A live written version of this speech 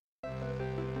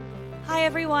Hi,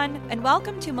 everyone, and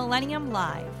welcome to Millennium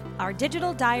Live, our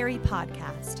digital diary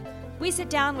podcast. We sit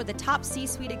down with the top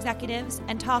C-suite executives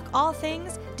and talk all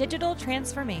things digital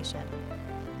transformation.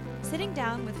 Sitting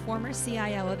down with former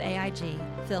CIO of AIG,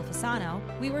 Phil Fasano,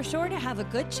 we were sure to have a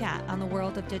good chat on the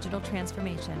world of digital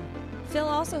transformation. Phil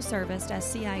also serviced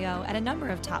as CIO at a number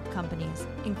of top companies,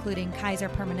 including Kaiser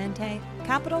Permanente,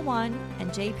 Capital One,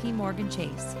 and JP Morgan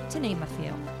Chase, to name a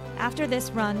few. After this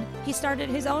run, he started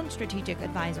his own strategic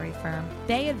advisory firm,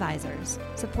 Bay Advisors,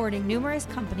 supporting numerous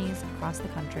companies across the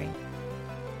country.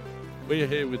 We are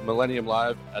here with Millennium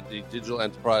Live at the Digital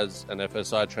Enterprise and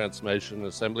FSI Transformation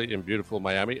Assembly in beautiful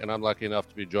Miami, and I'm lucky enough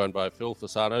to be joined by Phil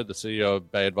Fasano, the CEO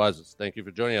of Bay Advisors. Thank you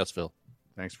for joining us, Phil.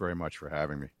 Thanks very much for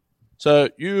having me. So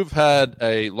you've had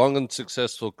a long and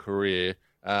successful career.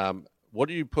 What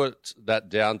do you put that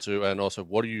down to, and also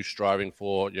what are you striving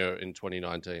for in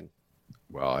 2019?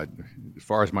 Well, as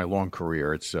far as my long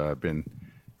career, it's been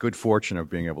good fortune of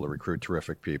being able to recruit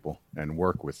terrific people and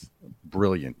work with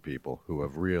brilliant people who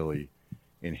have really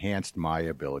enhanced my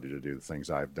ability to do the things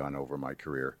I've done over my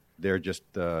career. They're just,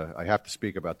 I have to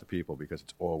speak about the people because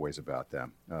it's always about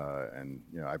them. And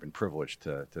I've been privileged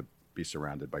to be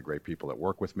surrounded by great people that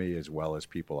work with me as well as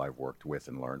people I've worked with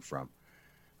and learned from.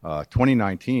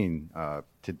 2019,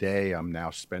 today I'm now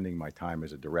spending my time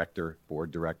as a director,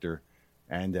 board director,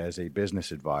 and as a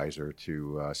business advisor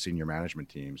to senior management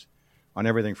teams on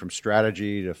everything from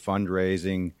strategy to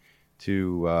fundraising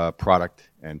to product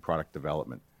and product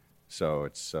development. So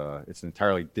it's an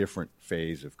entirely different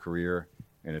phase of career,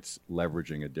 and it's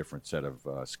leveraging a different set of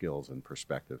skills and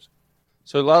perspectives.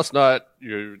 So last night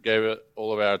you gave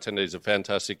all of our attendees a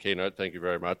fantastic keynote. Thank you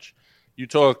very much. You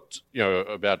talked,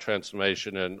 about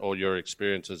transformation and all your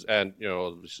experiences, and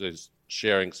obviously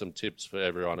sharing some tips for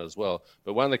everyone as well.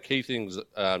 But one of the key things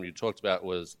you talked about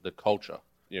was the culture.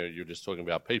 You're just talking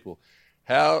about people.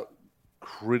 How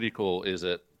critical is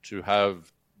it to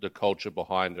have the culture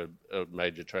behind a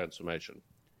major transformation?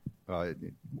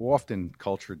 Often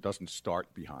culture doesn't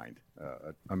start behind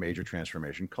a major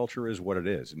transformation. Culture is what it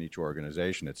is in each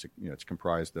organization. It's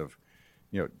comprised of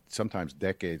sometimes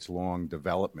decades-long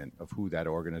development of who that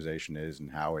organization is and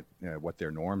how what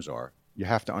their norms are. You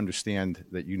have to understand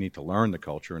that you need to learn the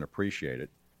culture and appreciate it.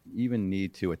 You even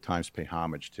need to, at times, pay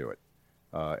homage to it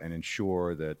and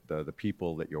ensure that the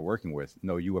people that you're working with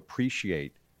know you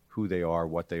appreciate who they are,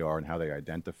 what they are, and how they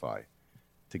identify,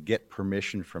 to get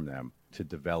permission from them to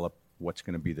develop what's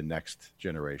going to be the next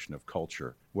generation of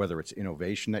culture, whether it's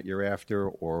innovation that you're after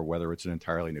or whether it's an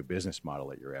entirely new business model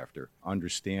that you're after.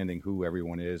 Understanding who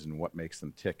everyone is and what makes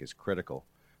them tick is critical.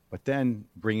 But then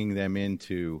bringing them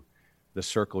into the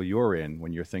circle you're in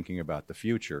when you're thinking about the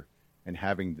future and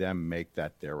having them make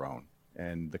that their own.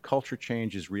 And the culture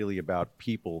change is really about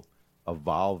people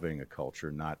evolving a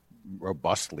culture, not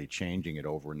robustly changing it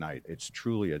overnight. It's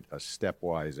truly a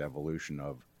stepwise evolution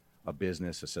of a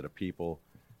business, a set of people,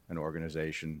 an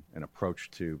organization, an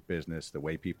approach to business, the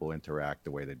way people interact,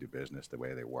 the way they do business, the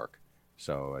way they work.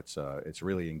 So it's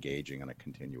really engaging on a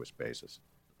continuous basis.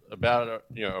 About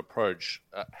approach,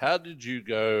 how did you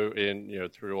go in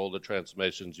through all the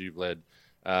transformations you've led?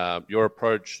 Your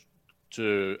approach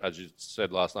to, as you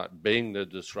said last night, being the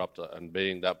disruptor and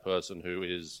being that person who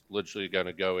is literally going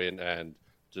to go in and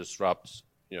disrupt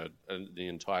the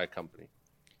entire company.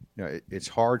 It's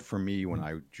hard for me when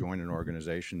I join an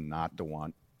organization not to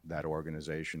want that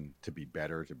organization to be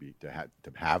better,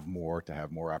 to have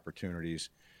more opportunities,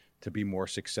 to be more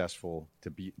successful,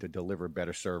 to deliver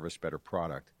better service, better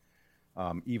product.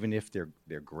 Even if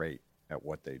they're great at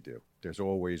what they do, there's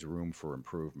always room for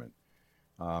improvement.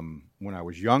 When I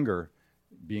was younger,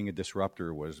 being a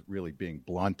disruptor was really being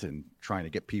blunt and trying to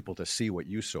get people to see what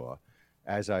you saw.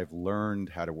 As I've learned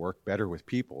how to work better with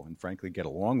people and frankly get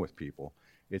along with people,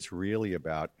 it's really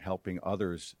about helping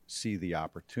others see the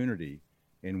opportunity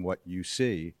in what you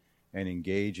see and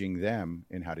engaging them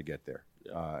in how to get there.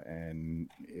 And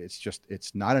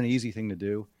it's not an easy thing to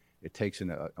do. It takes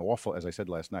an awful, as I said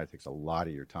last night, it takes a lot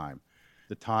of your time.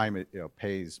 The time it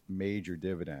pays major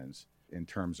dividends in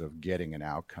terms of getting an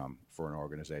outcome for an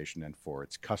organization and for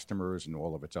its customers and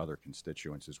all of its other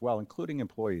constituents as well, including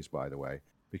employees, by the way,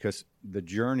 because the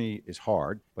journey is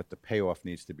hard, but the payoff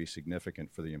needs to be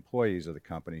significant for the employees of the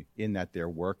company in that their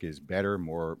work is better,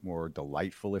 more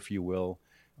delightful, if you will,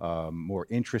 more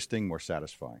interesting, more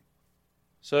satisfying.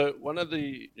 So one of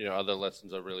the other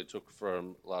lessons I really took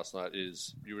from last night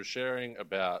is you were sharing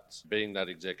about being that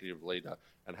executive leader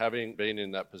and having been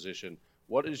in that position.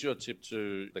 What is your tip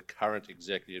to the current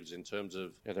executives in terms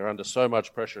of they're under so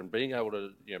much pressure and being able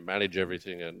to manage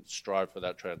everything and strive for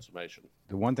that transformation?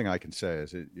 The one thing I can say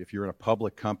is if you're in a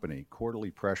public company,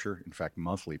 quarterly pressure, in fact,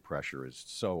 monthly pressure is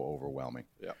so overwhelming.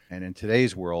 Yeah. And in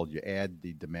today's world, you add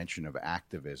the dimension of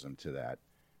activism to that,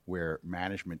 where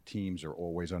management teams are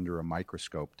always under a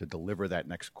microscope to deliver that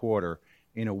next quarter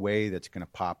in a way that's going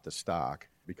to pop the stock,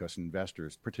 because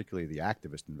investors, particularly the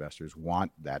activist investors,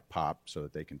 want that pop so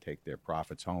that they can take their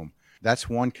profits home. That's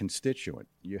one constituent.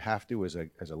 You have to, as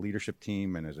a leadership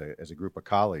team and as a group of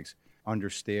colleagues,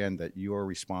 understand that your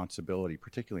responsibility,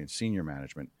 particularly in senior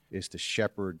management, is to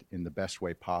shepherd in the best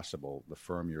way possible the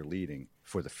firm you're leading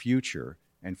for the future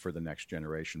and for the next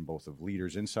generation, both of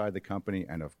leaders inside the company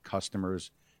and of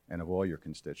customers and of all your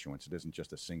constituents. It isn't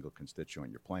just a single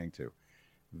constituent you're playing to.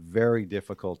 Very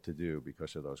difficult to do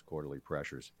because of those quarterly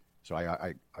pressures. So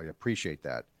I appreciate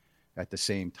that. At the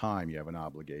same time, you have an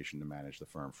obligation to manage the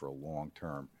firm for a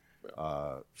long-term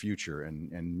future,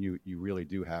 and you really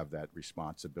do have that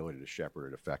responsibility to shepherd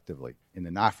it effectively. In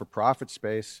the not-for-profit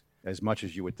space, as much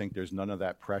as you would think there's none of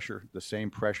that pressure, the same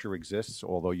pressure exists,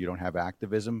 although you don't have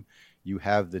activism. You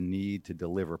have the need to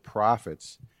deliver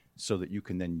profits so that you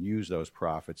can then use those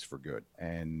profits for good.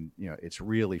 And it's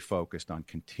really focused on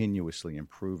continuously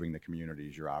improving the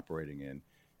communities you're operating in,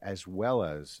 as well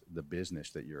as the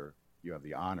business that you have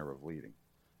the honor of leading.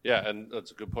 Yeah, and that's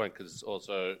a good point, because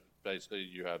also basically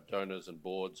you have donors and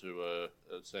boards who are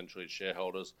essentially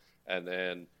shareholders, and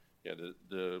then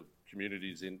the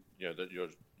communities in that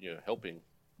you're helping.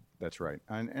 That's right,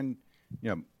 and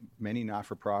many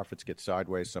not-for-profits get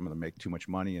sideways. Some of them make too much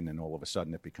money, and then all of a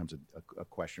sudden it becomes a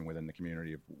question within the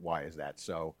community of why is that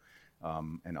so?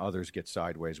 And others get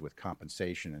sideways with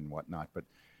compensation and whatnot. But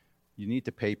you need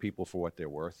to pay people for what they're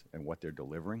worth and what they're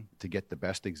delivering to get the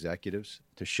best executives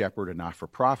to shepherd a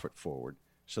not-for-profit forward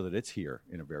so that it's here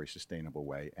in a very sustainable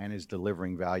way and is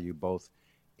delivering value both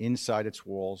inside its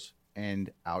walls and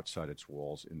outside its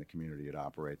walls in the community it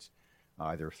operates,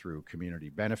 either through community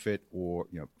benefit or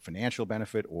financial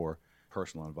benefit or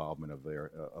personal involvement of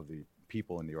the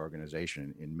people in the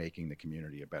organization in making the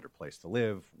community a better place to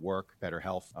live, work, better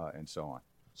health, and so on.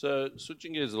 So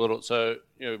switching gears a little, so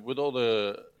with all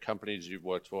the companies you've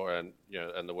worked for and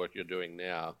and the work you're doing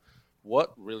now,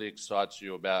 what really excites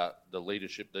you about the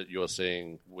leadership that you're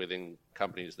seeing within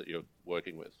companies that you're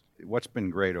working with? What's been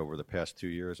great over the past 2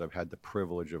 years, I've had the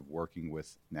privilege of working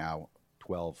with now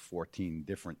 12, 14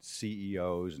 different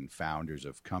CEOs and founders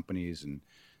of companies and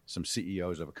some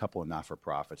CEOs of a couple of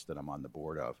not-for-profits that I'm on the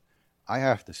board of. I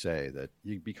have to say that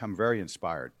you become very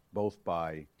inspired, both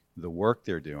by the work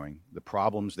they're doing, the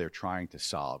problems they're trying to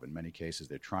solve. In many cases,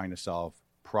 they're trying to solve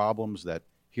problems that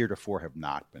heretofore have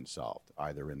not been solved,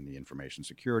 either in the information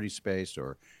security space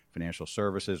or financial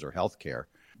services or healthcare.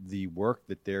 The work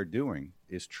that they're doing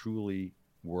is truly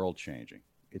world-changing.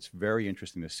 It's very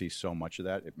interesting to see so much of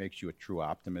that. It makes you a true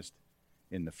optimist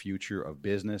in the future of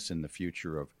business, in the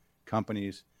future of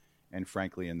companies, and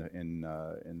frankly,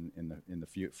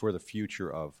 for the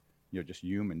future of just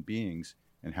human beings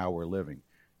and how we're living.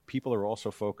 People are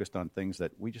also focused on things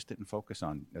that we just didn't focus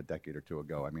on a decade or two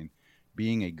ago. I mean,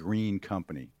 being a green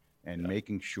company and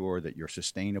making sure that you're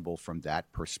sustainable from that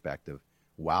perspective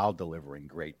while delivering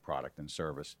great product and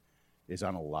service is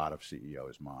on a lot of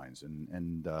CEOs' minds,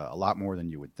 and a lot more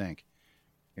than you would think.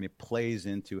 And it plays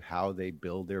into how they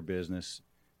build their business,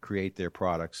 create their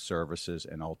products, services,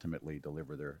 and ultimately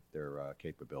deliver their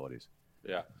capabilities.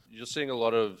 Yeah, you're seeing a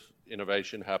lot of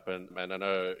innovation happen, and I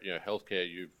know healthcare.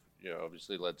 You've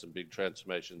obviously led some big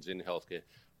transformations in healthcare.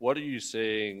 What are you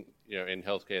seeing in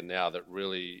healthcare now that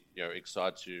really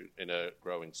excites you in a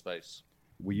growing space?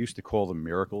 We used to call them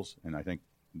miracles, and I think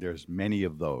there's many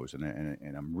of those,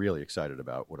 and I'm really excited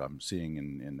about what I'm seeing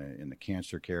in the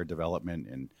cancer care development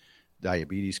and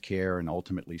diabetes care, and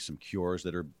ultimately some cures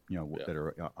that are that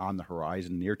are on the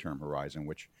horizon, near-term horizon,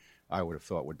 which I would have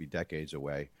thought would be decades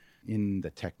away. In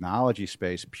the technology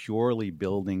space, purely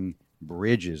building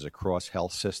bridges across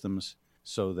health systems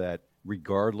so that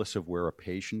regardless of where a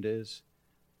patient is,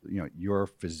 your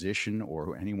physician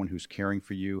or anyone who's caring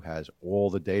for you has all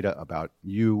the data about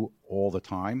you all the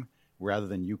time, rather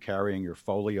than you carrying your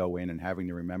folio in and having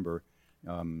to remember,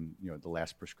 the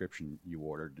last prescription you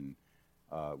ordered and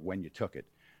when you took it.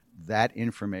 That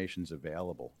information's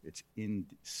available. It's in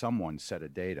someone's set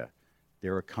of data.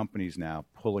 There are companies now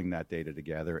pulling that data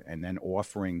together and then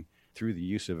offering, through the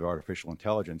use of artificial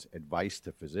intelligence, advice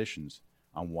to physicians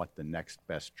on what the next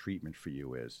best treatment for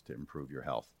you is to improve your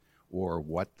health, or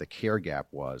what the care gap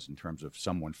was in terms of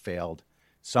someone failed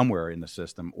somewhere in the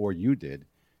system, or you did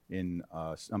in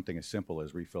something as simple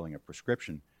as refilling a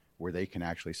prescription, where they can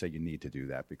actually say you need to do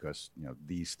that because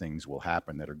these things will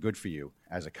happen that are good for you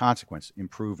as a consequence,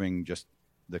 improving just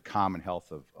the common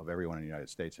health of everyone in the United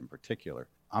States in particular.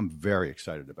 I'm very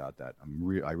excited about that.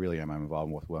 I really am. I'm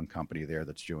involved with one company there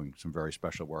that's doing some very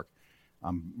special work.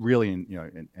 I'm really,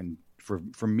 and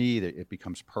for me, that it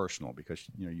becomes personal because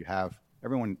you have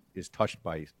everyone is touched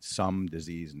by some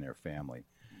disease in their family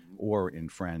or in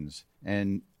friends,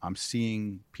 and I'm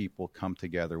seeing people come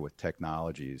together with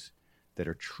technologies that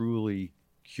are truly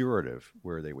curative,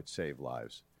 where they would save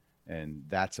lives, and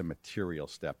that's a material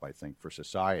step, I think, for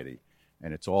society.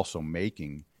 And it's also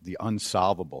making the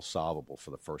unsolvable solvable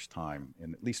for the first time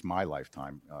in at least my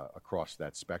lifetime across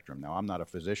that spectrum. Now, I'm not a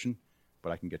physician,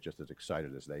 but I can get just as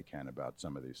excited as they can about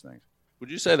some of these things.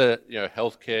 Would you say that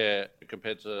healthcare,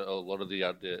 compared to a lot of the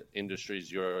other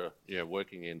industries you're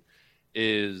working in,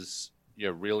 is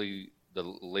really the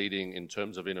leading in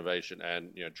terms of innovation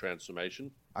and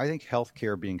transformation? I think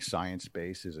healthcare being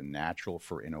science-based is a natural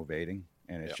for innovating,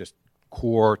 and it's just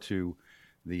core to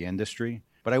the industry.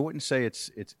 But I wouldn't say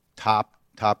it's top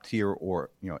tier or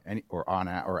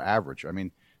average. I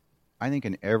mean, I think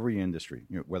in every industry,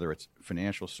 whether it's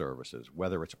financial services,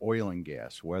 whether it's oil and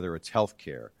gas, whether it's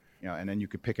healthcare, and then you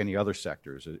could pick any other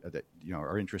sectors that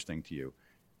are interesting to you.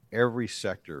 Every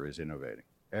sector is innovating.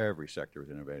 Every sector is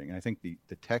innovating, and I think the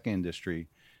tech industry,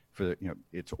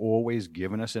 it's always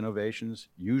given us innovations,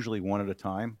 usually one at a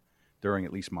time. During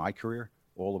at least my career,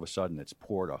 all of a sudden it's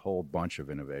poured a whole bunch of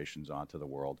innovations onto the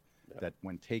world. That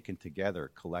when taken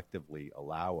together collectively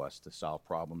allow us to solve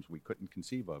problems we couldn't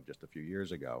conceive of just a few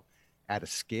years ago at a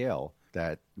scale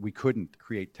that we couldn't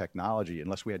create technology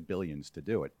unless we had billions to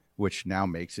do it, which now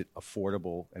makes it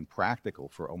affordable and practical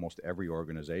for almost every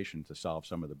organization to solve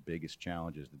some of the biggest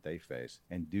challenges that they face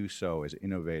and do so as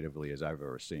innovatively as I've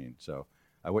ever seen. So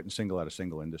I wouldn't single out a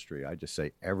single industry. I just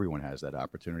say everyone has that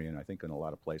opportunity, and I think in a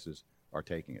lot of places are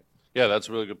taking it. Yeah, that's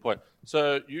a really good point.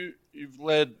 So you've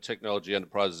led technology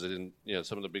enterprises in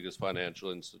some of the biggest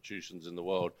financial institutions in the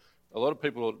world. A lot of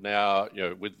people now,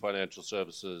 with financial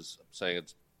services, saying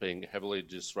it's being heavily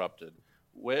disrupted.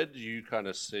 Where do you kind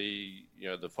of see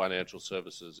the financial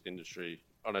services industry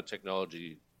on a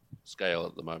technology scale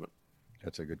at the moment?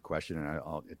 That's a good question, and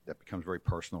that becomes very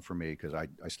personal for me because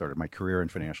I started my career in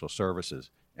financial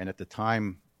services, and at the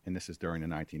time, and this is during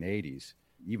the 1980s.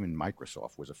 Even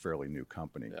Microsoft was a fairly new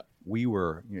company. Yeah. We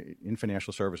were, in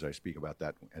financial services, I speak about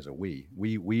that as a we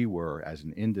were, as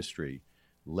an industry,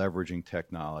 leveraging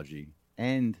technology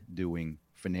and doing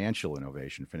financial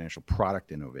innovation, financial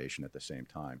product innovation at the same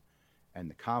time. And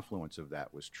the confluence of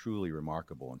that was truly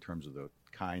remarkable in terms of the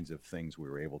kinds of things we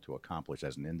were able to accomplish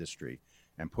as an industry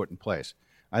and put in place.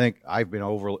 I think I've been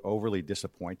overly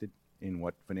disappointed in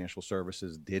what financial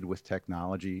services did with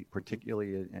technology,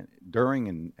 particularly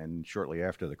during and shortly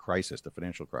after the crisis, the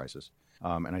financial crisis.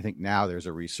 And I think now there's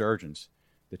a resurgence.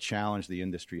 The challenge the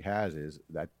industry has is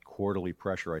that quarterly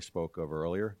pressure I spoke of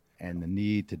earlier and the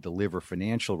need to deliver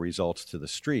financial results to the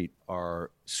street are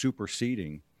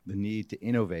superseding the need to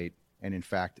innovate and, in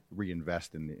fact,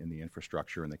 reinvest in the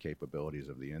infrastructure and the capabilities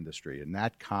of the industry. And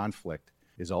that conflict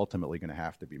is ultimately going to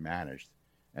have to be managed.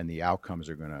 And the outcomes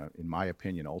are going to, in my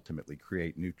opinion, ultimately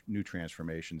create new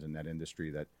transformations in that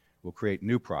industry that will create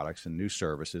new products and new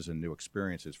services and new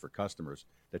experiences for customers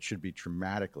that should be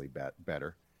dramatically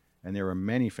better. And there are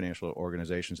many financial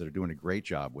organizations that are doing a great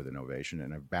job with innovation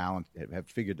and have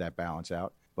figured that balance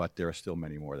out, but there are still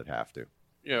many more that have to.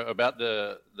 About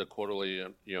the quarterly,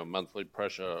 monthly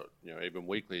pressure, even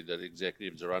weekly that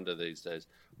executives are under these days.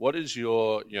 What is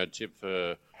your, tip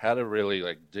for how to really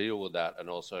deal with that and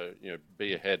also,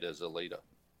 be ahead as a leader?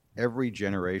 Every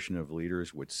generation of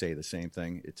leaders would say the same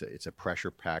thing. It's a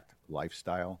pressure-packed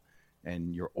lifestyle,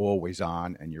 and you're always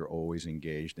on and you're always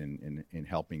engaged in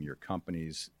helping your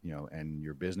companies, and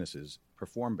your businesses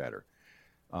perform better.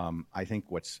 I think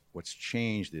what's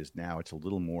changed is now it's a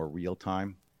little more real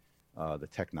time. The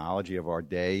technology of our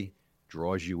day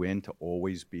draws you in to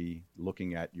always be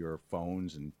looking at your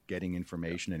phones and getting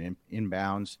information and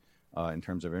inbounds in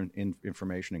terms of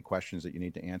information and questions that you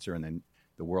need to answer, and then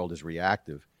the world is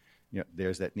reactive.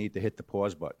 There's that need to hit the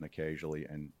pause button occasionally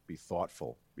and be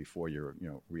thoughtful before you're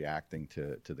reacting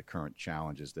to the current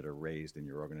challenges that are raised in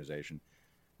your organization.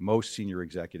 Most senior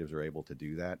executives are able to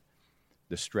do that.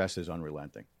 The stress is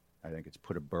unrelenting. I think it's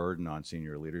put a burden on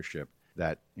senior leadership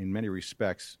that in many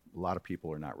respects, a lot of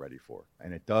people are not ready for.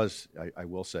 And it does, I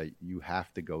will say, you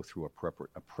have to go through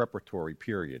a preparatory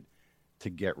period to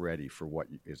get ready for what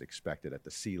is expected at the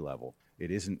C level.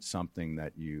 It isn't something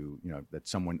that that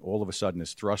someone all of a sudden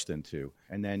is thrust into,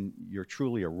 and then you're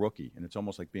truly a rookie. And it's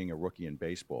almost like being a rookie in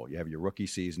baseball. You have your rookie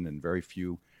season, and very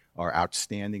few are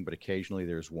outstanding, but occasionally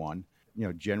there's one.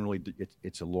 Generally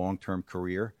it's a long-term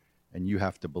career, and you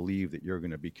have to believe that you're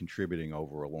going to be contributing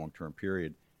over a long-term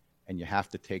period, and you have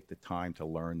to take the time to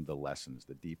learn the lessons,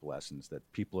 the deep lessons that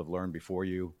people have learned before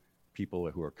you, people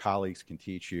who are colleagues can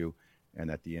teach you, and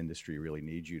that the industry really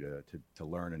needs you to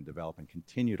learn and develop and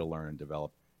continue to learn and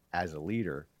develop as a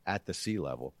leader at the C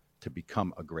level to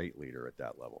become a great leader at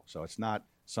that level. So it's not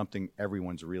something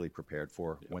everyone's really prepared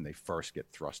for when they first get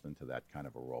thrust into that kind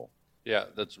of a role. Yeah,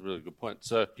 that's a really good point.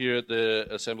 So here at the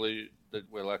Assembly, that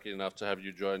we're lucky enough to have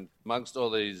you join, amongst all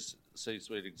these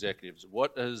C-suite executives,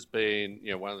 what has been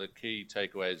one of the key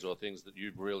takeaways or things that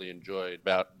you've really enjoyed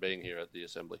about being here at the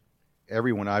Assembly?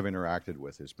 Everyone I've interacted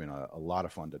with has been a lot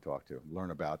of fun to talk to,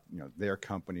 learn about their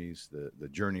companies, the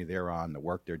journey they're on, the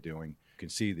work they're doing. You can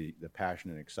see the passion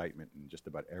and excitement in just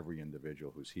about every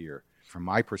individual who's here. From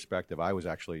my perspective, I was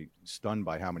actually stunned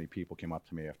by how many people came up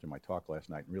to me after my talk last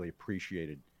night and really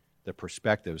appreciated the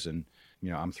perspectives, and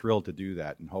I'm thrilled to do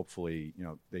that, and hopefully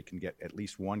they can get at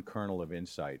least one kernel of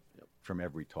insight from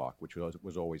every talk, which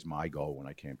was always my goal when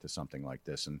I came to something like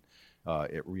this. And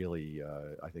it really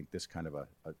I think these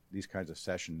kinds of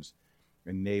sessions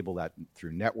enable that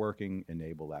through networking,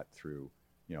 enable that through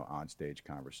on-stage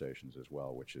conversations as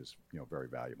well, which is very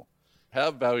valuable.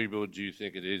 How valuable do you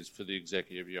think it is for the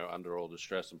executive, under all the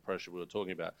stress and pressure we were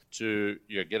talking about, to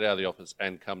get out of the office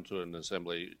and come to an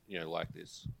assembly like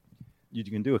this? You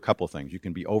can do a couple of things. You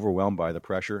can be overwhelmed by the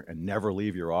pressure and never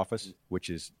leave your office, which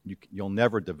is you'll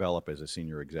never develop as a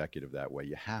senior executive that way.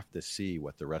 You have to see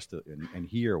what the rest of and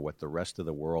hear what the rest of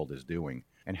the world is doing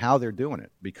and how they're doing it,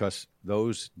 because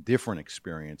those different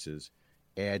experiences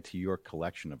add to your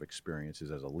collection of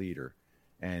experiences as a leader,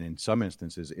 and in some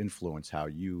instances influence how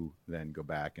you then go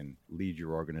back and lead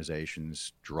your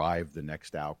organizations, drive the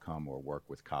next outcome, or work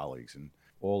with colleagues. And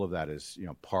all of that is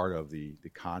part of the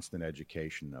constant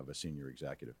education of a senior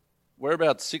executive. We're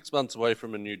about 6 months away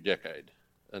from a new decade,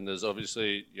 and there's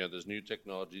obviously there's new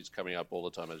technologies coming up all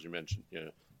the time, as you mentioned.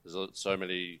 There's so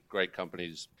many great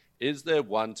companies. Is there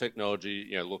one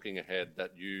technology looking ahead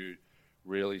that you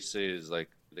really see as like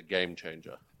the game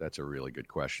changer? That's a really good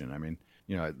question. I mean,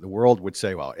 the world would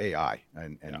say, well, AI,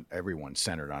 and everyone's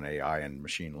centered on AI and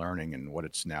machine learning and what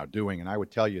it's now doing. And I would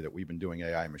tell you that we've been doing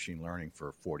AI and machine learning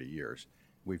for 40 years.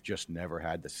 We've just never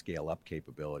had the scale-up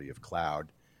capability of cloud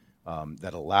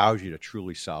that allows you to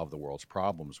truly solve the world's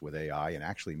problems with AI and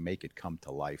actually make it come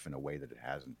to life in a way that it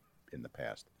hasn't in the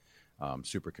past.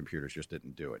 Supercomputers just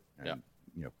didn't do it. And,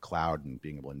 cloud and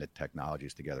being able to knit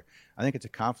technologies together. I think it's a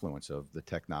confluence of the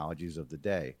technologies of the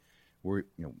day. We're,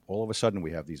 all of a sudden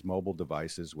we have these mobile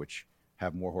devices which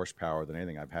have more horsepower than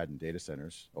anything I've had in data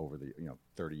centers over the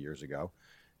 30 years ago.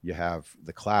 You have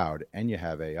the cloud and you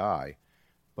have AI.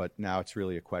 But now it's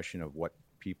really a question of what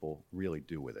people really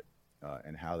do with it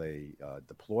and how they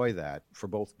deploy that for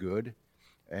both good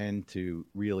and to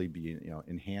really be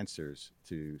enhancers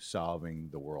to solving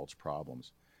the world's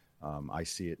problems. I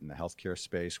see it in the healthcare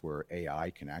space where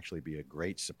AI can actually be a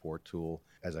great support tool.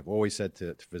 As I've always said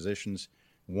to physicians,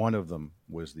 one of them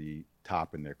was the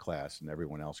top in their class and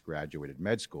everyone else graduated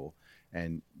med school.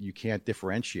 And you can't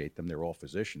differentiate them. They're all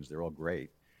physicians. They're all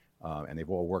great. And they've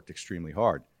all worked extremely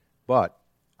hard. But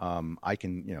I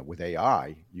can, with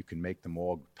AI, you can make them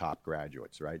all top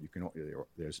graduates, right?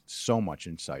 There's so much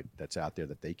insight that's out there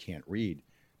that they can't read,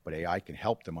 but AI can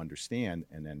help them understand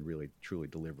and then really truly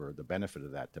deliver the benefit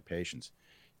of that to patients.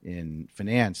 In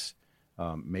finance,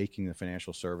 making the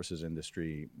financial services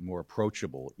industry more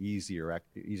approachable,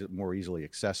 more easily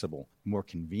accessible, more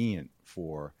convenient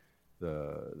for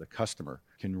the customer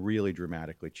can really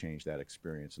dramatically change that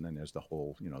experience. And then there's the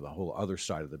whole other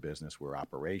side of the business where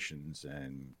operations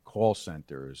and call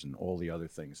centers and all the other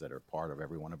things that are part of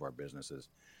every one of our businesses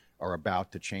are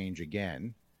about to change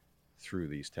again through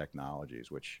these technologies,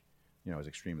 which, is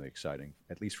extremely exciting,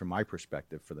 at least from my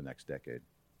perspective, for the next decade.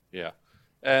 Yeah.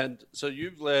 And so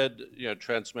you've led,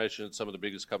 transformation at some of the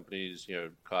biggest companies,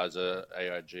 Kaiser,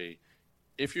 AIG.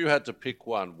 If you had to pick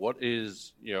one, what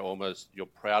is, almost your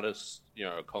proudest,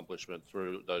 accomplishment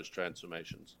through those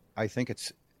transformations? I think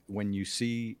it's when you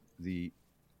see the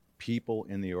people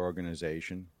in the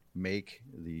organization make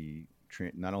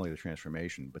not only the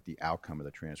transformation, but the outcome of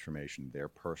the transformation, their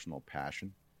personal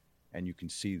passion, and you can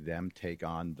see them take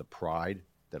on the pride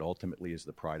that ultimately is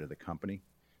the pride of the company,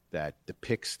 that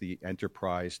depicts the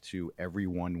enterprise to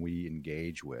everyone we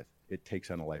engage with. It takes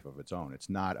on a life of its own. It's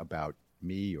not about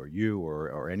me or you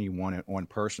or any one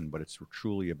person, but it's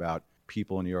truly about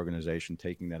people in the organization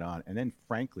taking that on and then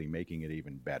frankly making it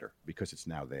even better because it's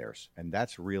now theirs. And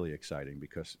that's really exciting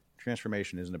because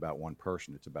transformation isn't about one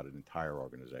person, it's about an entire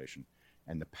organization.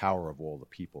 and the power of all the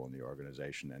people in the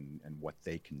organization and what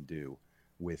they can do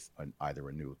with either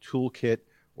a new toolkit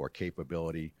or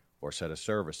capability or set of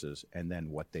services, and then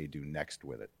what they do next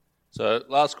with it. So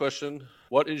last question,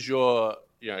 what is your,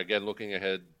 again, looking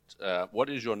ahead, what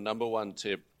is your number one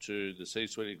tip to the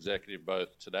C-suite executive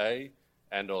both today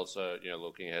and also,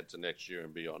 looking ahead to next year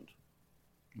and beyond?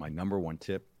 My number one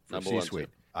tip for C-suite,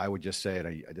 I would just say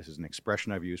it. This is an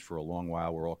expression I've used for a long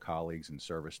while. We're all colleagues in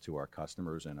service to our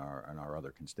customers and our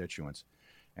other constituents.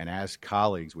 And as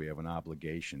colleagues, we have an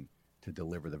obligation to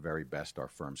deliver the very best our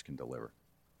firms can deliver.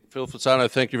 Phil Fasano,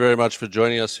 thank you very much for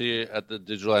joining us here at the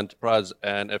Digital Enterprise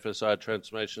and FSI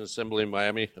Transformation Assembly in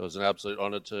Miami. It was an absolute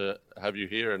honor to have you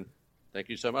here, and thank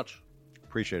you so much.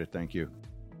 Appreciate it. Thank you.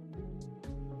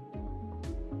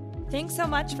 Thanks so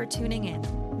much for tuning in.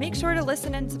 Make sure to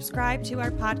listen and subscribe to our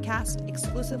podcast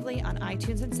exclusively on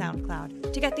iTunes and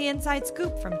SoundCloud to get the inside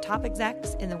scoop from top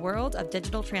execs in the world of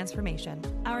digital transformation.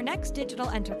 Our next Digital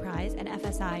Enterprise and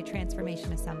FSI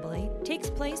Transformation Assembly takes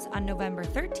place on November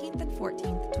 13th and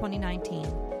 14th, 2019.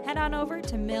 Head on over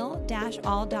to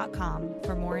mill-all.com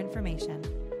for more information.